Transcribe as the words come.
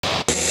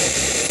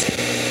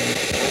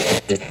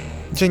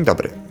Dzień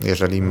dobry.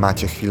 Jeżeli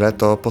macie chwilę,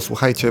 to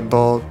posłuchajcie,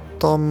 bo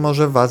to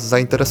może Was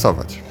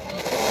zainteresować.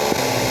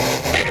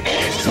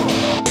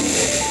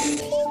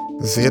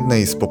 Z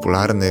jednej z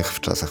popularnych w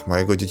czasach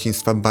mojego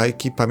dzieciństwa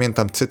bajki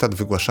pamiętam cytat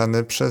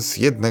wygłaszany przez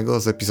jednego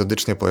z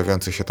epizodycznie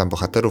pojawiających się tam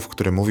bohaterów,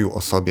 który mówił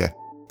o sobie: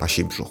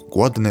 pasi brzuch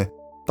głodny,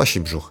 pasi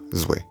brzuch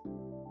zły.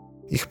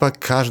 I chyba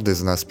każdy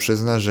z nas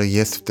przyzna, że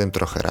jest w tym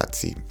trochę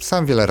racji.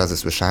 Sam wiele razy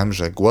słyszałem,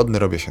 że głodny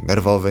robi się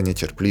nerwowy,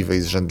 niecierpliwy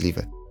i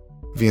zrzędliwy.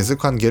 W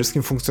języku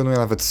angielskim funkcjonuje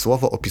nawet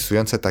słowo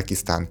opisujące taki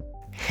stan: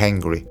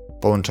 hangry,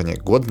 połączenie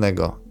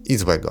głodnego i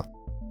złego.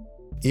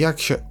 I jak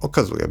się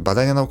okazuje,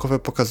 badania naukowe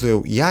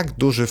pokazują, jak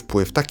duży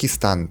wpływ taki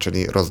stan,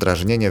 czyli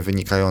rozdrażnienie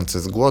wynikające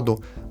z głodu,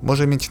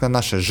 może mieć na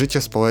nasze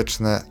życie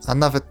społeczne, a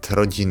nawet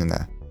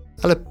rodzinne.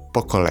 Ale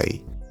po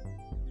kolei.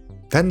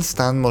 Ten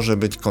stan może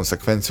być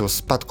konsekwencją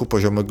spadku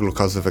poziomu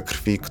glukozy we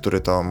krwi,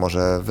 który to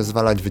może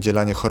wyzwalać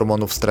wydzielanie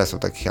hormonów stresu,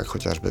 takich jak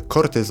chociażby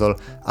kortyzol,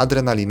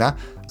 adrenalina,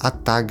 a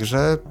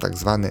także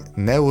tzw.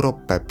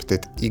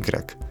 neuropeptyd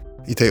Y.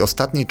 I tej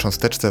ostatniej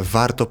cząsteczce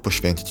warto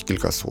poświęcić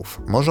kilka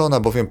słów. Może ona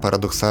bowiem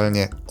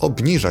paradoksalnie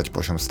obniżać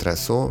poziom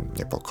stresu,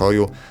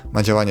 niepokoju,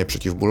 ma działanie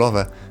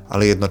przeciwbólowe,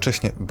 ale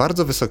jednocześnie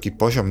bardzo wysoki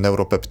poziom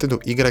neuropeptydu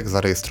Y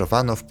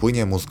zarejestrowano w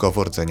płynie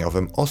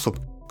mózgowo-rdzeniowym osób,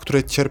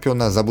 które cierpią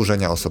na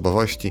zaburzenia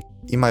osobowości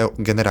i mają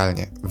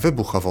generalnie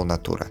wybuchową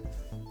naturę.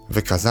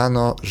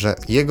 Wykazano, że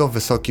jego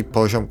wysoki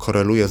poziom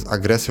koreluje z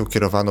agresją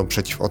kierowaną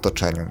przeciw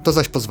otoczeniu. To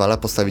zaś pozwala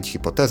postawić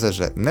hipotezę,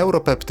 że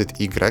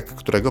neuropeptyd Y,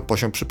 którego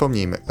poziom,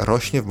 przypomnijmy,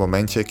 rośnie w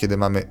momencie, kiedy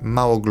mamy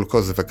mało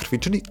glukozy we krwi,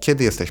 czyli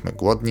kiedy jesteśmy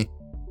głodni,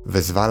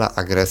 wyzwala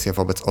agresję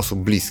wobec osób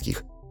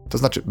bliskich. To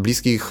znaczy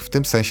bliskich w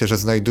tym sensie, że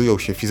znajdują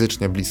się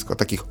fizycznie blisko,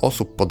 takich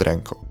osób pod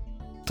ręką.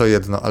 To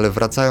jedno, ale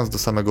wracając do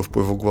samego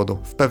wpływu głodu,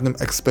 w pewnym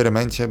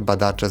eksperymencie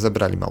badacze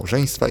zebrali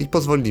małżeństwa i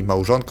pozwolili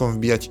małżonkom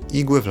wbijać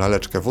igły w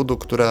laleczkę wodu,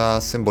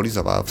 która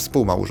symbolizowała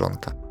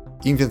współmałżonka.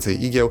 Im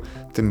więcej igieł,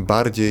 tym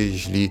bardziej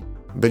źli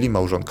byli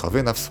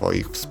małżonkowie na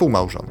swoich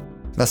współmałżon.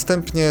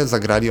 Następnie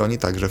zagrali oni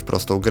także w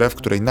prostą grę, w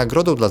której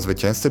nagrodą dla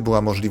zwycięzcy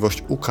była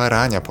możliwość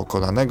ukarania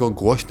pokonanego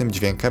głośnym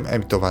dźwiękiem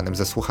emitowanym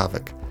ze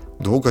słuchawek.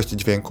 Długość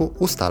dźwięku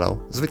ustalał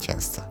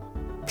zwycięzca.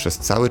 Przez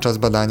cały czas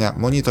badania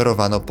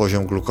monitorowano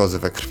poziom glukozy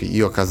we krwi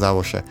i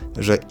okazało się,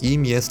 że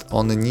im jest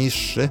on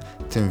niższy,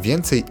 tym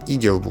więcej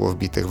igieł było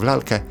wbitych w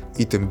lalkę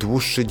i tym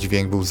dłuższy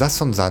dźwięk był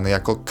zasądzany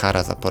jako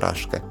kara za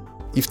porażkę.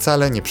 I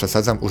wcale nie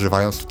przesadzam,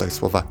 używając tutaj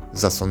słowa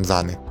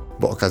zasądzany,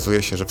 bo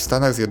okazuje się, że w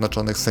Stanach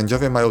Zjednoczonych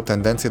sędziowie mają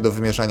tendencję do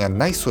wymierzania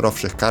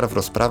najsurowszych kar w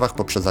rozprawach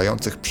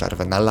poprzedzających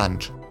przerwę na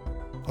lunch.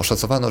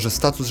 Oszacowano, że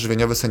status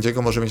żywieniowy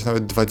sędziego może mieć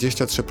nawet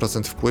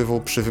 23%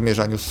 wpływu przy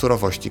wymierzaniu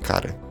surowości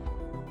kary.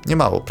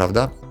 Niemało,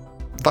 prawda?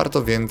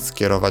 Warto więc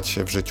kierować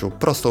się w życiu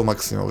prostą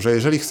maksymą, że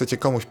jeżeli chcecie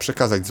komuś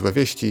przekazać złe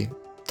wieści,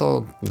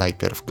 to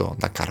najpierw go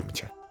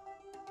nakarmcie.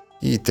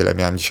 I tyle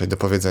miałem dzisiaj do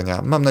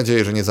powiedzenia. Mam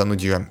nadzieję, że nie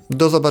zanudziłem.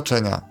 Do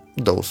zobaczenia,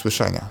 do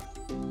usłyszenia.